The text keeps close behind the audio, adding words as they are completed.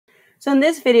So in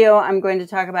this video, I'm going to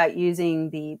talk about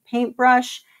using the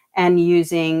paintbrush and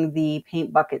using the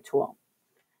paint bucket tool.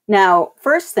 Now,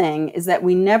 first thing is that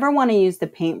we never want to use the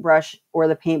paintbrush or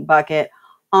the paint bucket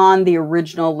on the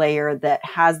original layer that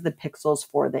has the pixels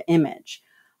for the image.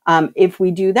 If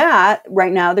we do that,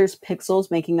 right now there's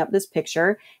pixels making up this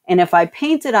picture. And if I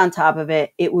painted on top of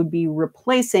it, it would be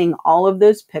replacing all of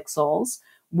those pixels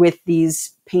with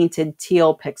these painted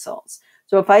teal pixels.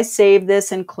 So if I saved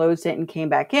this and closed it and came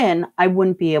back in, I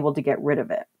wouldn't be able to get rid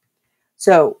of it.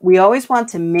 So we always want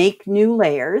to make new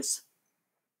layers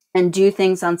and do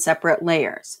things on separate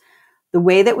layers. The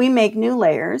way that we make new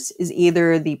layers is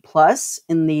either the plus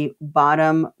in the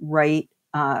bottom right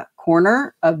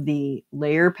corner of the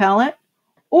layer palette,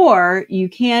 or you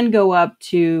can go up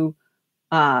to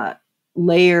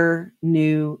layer,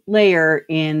 new layer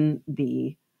in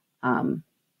the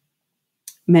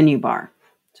menu bar.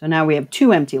 So now we have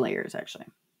two empty layers actually.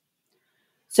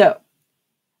 So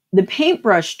the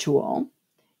paintbrush tool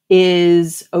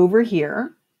is over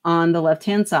here on the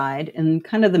left-hand side in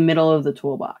kind of the middle of the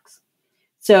toolbox.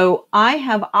 So I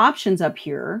have options up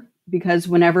here because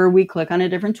whenever we click on a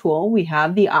different tool, we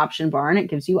have the option bar and it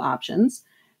gives you options.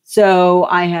 So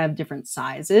I have different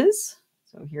sizes.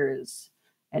 So here's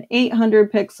at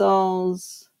 800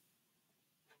 pixels.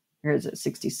 Here's at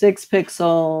 66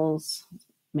 pixels.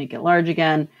 Make it large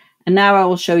again. And now I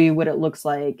will show you what it looks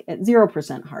like at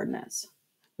 0% hardness.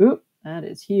 Oop, that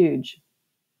is huge.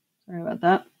 Sorry about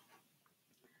that.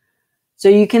 So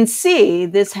you can see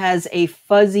this has a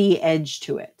fuzzy edge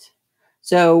to it.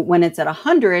 So when it's at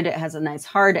 100, it has a nice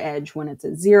hard edge. When it's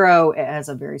at 0, it has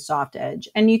a very soft edge.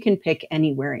 And you can pick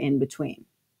anywhere in between.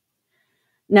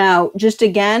 Now, just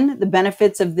again, the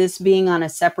benefits of this being on a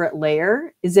separate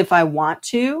layer is if I want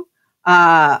to,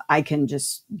 I can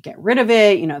just get rid of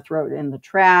it, throw it in the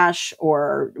trash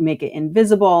or make it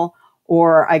invisible,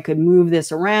 or I could move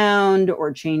this around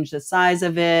or change the size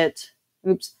of it.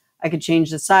 Oops, I could change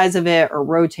the size of it or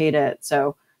rotate it.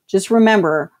 So just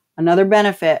remember, another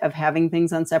benefit of having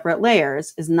things on separate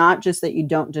layers is not just that you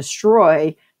don't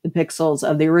destroy the pixels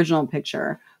of the original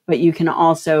picture, but you can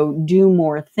also do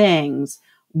more things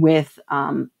with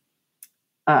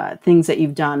things that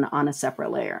you've done on a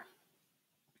separate layer.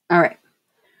 All right.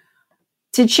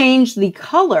 To change the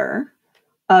color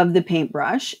of the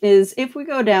paintbrush is if we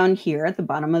go down here at the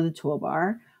bottom of the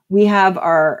toolbar, we have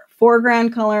our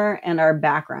foreground color and our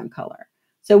background color.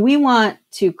 So we want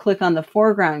to click on the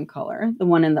foreground color, the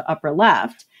one in the upper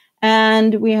left,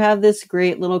 and we have this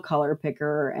great little color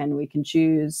picker and we can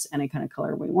choose any kind of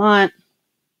color we want.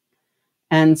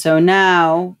 And so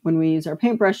now when we use our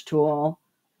paintbrush tool,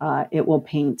 it will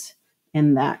paint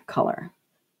in that color.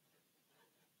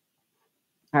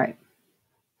 All right.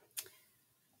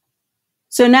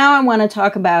 So now I want to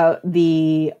talk about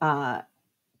the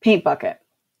paint bucket.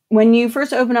 When you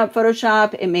first open up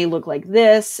Photoshop, it may look like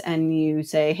this and you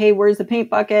say, hey, where's the paint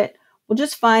bucket? We'll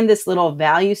just find this little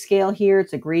value scale here.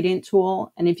 It's a gradient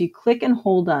tool. And if you click and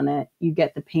hold on it, you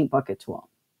get the paint bucket tool.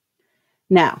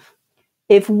 Now,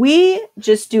 if we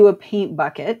just do a paint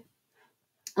bucket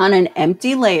on an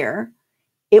empty layer,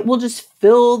 it will just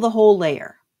fill the whole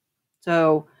layer.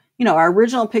 So, our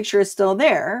original picture is still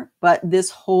there, but this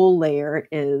whole layer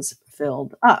is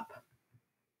filled up.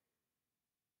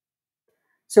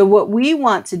 So what we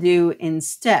want to do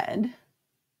instead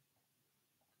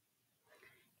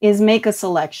is make a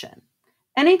selection.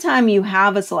 Anytime you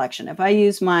have a selection, if I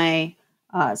use my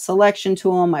selection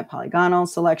tool, my polygonal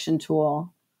selection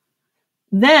tool,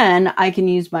 then I can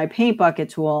use my paint bucket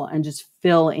tool and just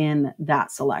fill in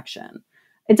that selection.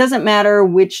 It doesn't matter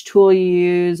which tool you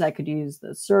use. I could use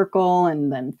the circle and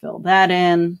then fill that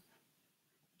in.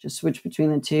 Just switch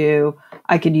between the two.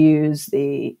 I could use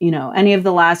the, any of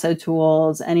the lasso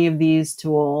tools, any of these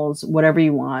tools, whatever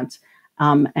you want,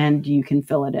 and you can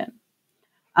fill it in.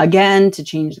 Again, to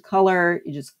change the color,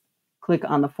 you just click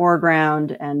on the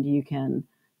foreground and you can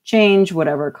change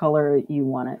whatever color you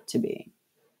want it to be.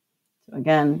 So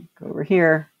again, go over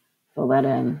here, fill that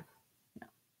in.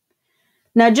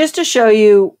 Now, just to show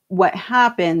you what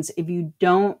happens if you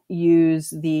don't use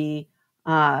the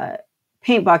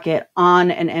paint bucket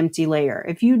on an empty layer.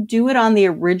 If you do it on the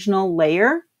original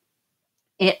layer,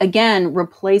 it again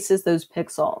replaces those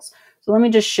pixels. So let me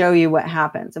just show you what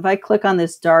happens. If I click on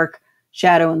this dark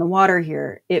shadow in the water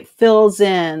here, it fills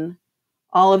in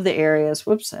all of the areas.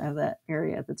 Whoops, I have that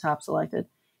area at the top selected.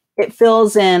 It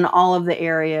fills in all of the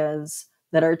areas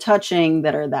that are touching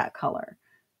that are that color.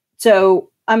 So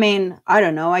I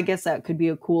don't know. I guess that could be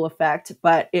a cool effect,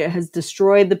 but it has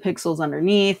destroyed the pixels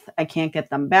underneath. I can't get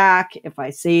them back if I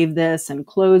save this and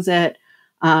close it.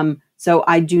 So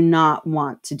I do not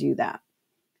want to do that.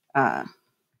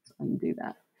 Let's undo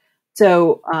that.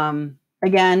 So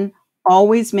again,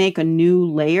 always make a new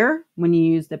layer when you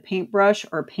use the paintbrush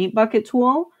or paint bucket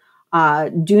tool.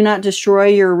 Do not destroy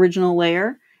your original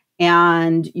layer,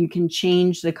 and you can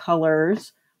change the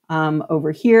colors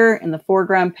over here in the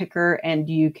foreground picker, and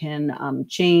you can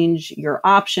change your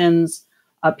options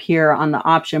up here on the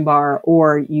option bar,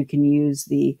 or you can use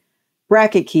the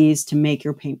bracket keys to make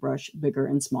your paintbrush bigger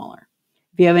and smaller.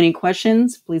 If you have any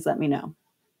questions, please let me know.